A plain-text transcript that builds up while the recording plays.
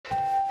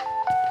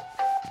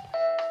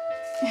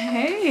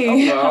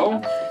Hey.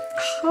 Hello.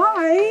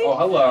 Hi. Oh,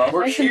 hello.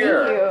 We're Nice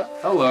here. to meet you.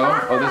 Hello.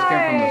 Hi. Oh, this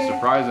came from the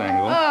surprise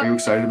angle. Are you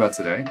excited about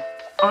today?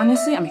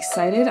 Honestly, I'm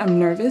excited. I'm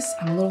nervous.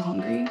 I'm a little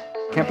hungry.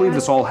 Can't believe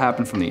this all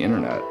happened from the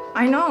internet.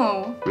 I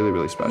know. Really,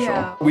 really special.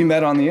 Yeah. We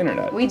met on the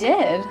internet. We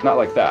did. Not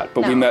like that,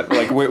 but we met,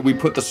 like, we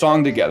put the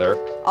song together.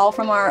 All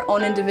from our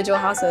own individual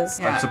houses.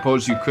 I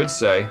suppose you could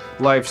say,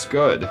 life's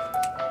good.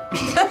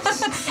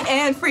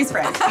 And freeze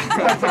frame.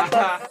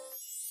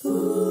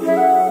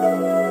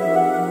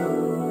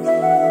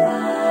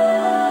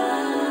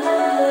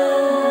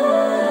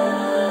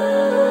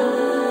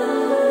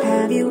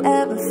 Have you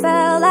ever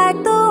felt like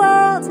the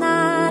world's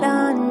not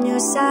on your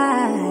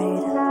side?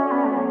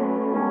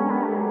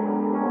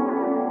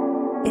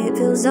 It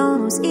feels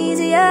almost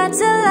easier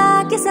to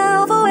lock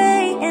yourself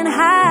away and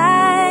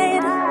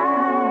hide.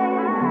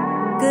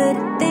 Good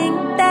thing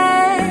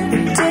that you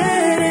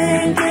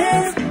didn't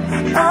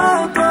give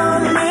up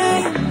on me.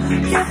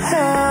 You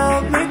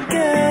helped me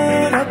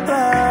get up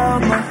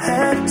out my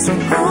head. So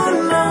who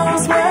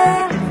knows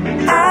where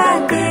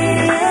I'd be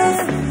if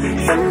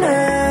you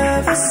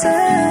never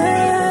said.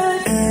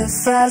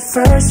 If at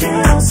first you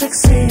don't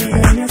succeed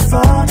and you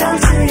fall down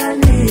to your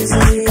knees, so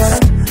you gotta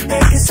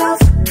make yourself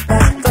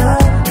back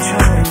up and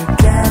try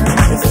again.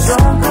 If you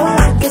don't go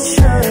like it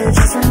should,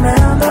 just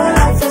remember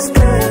life is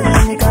good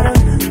and you gotta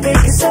pick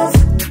yourself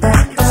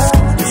back up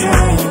and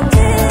try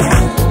again.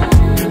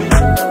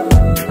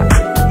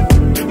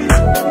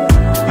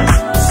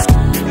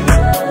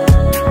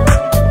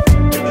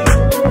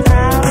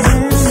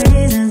 Thousand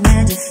reasons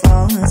meant to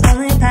fall, it's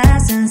only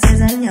past tenses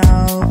and yo,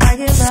 I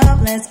give up,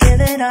 let's give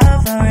it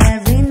up for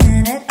every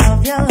minute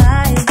of your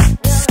life.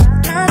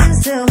 Nothing's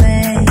too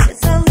late,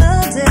 it's a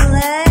little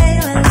delay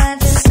when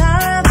life is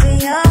hard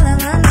beyond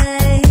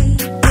lemonade.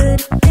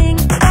 Good thing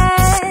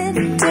that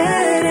you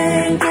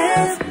didn't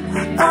give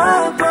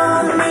up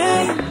on me.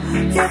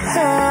 You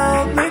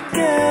helped me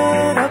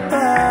get up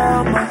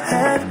out my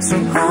head. So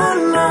who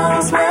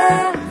knows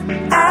where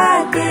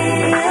I'd be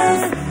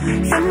if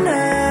you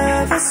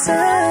never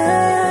said.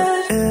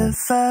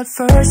 If at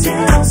first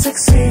you don't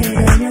succeed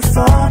and you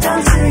fall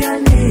down to your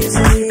knees,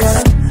 so you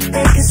gotta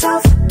pick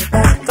yourself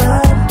back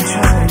up and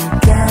try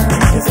again.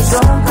 If you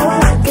don't go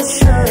like it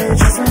should,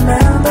 just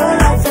remember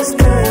life is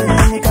good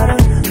and you gotta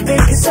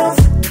pick yourself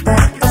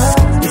back up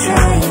and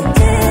try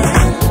again.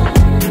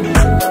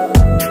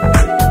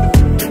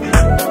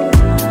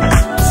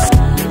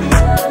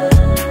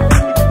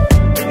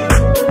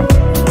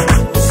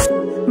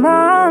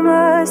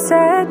 Mama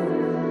said,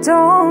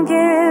 don't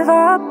give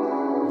up.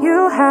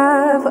 You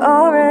have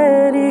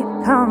already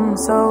come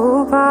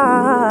so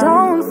far.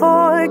 Don't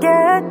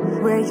forget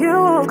where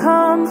you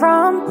come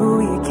from,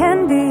 who you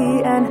can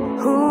be and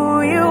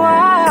who you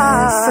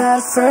are. If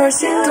at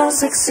first you don't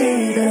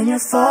succeed and you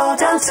fall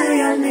down to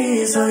your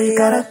knees, so you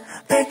gotta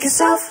pick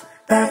yourself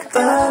back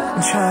up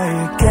and try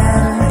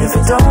again. If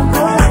you don't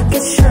go like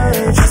it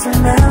should, just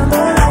remember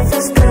life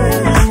is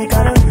good and you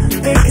gotta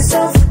pick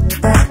yourself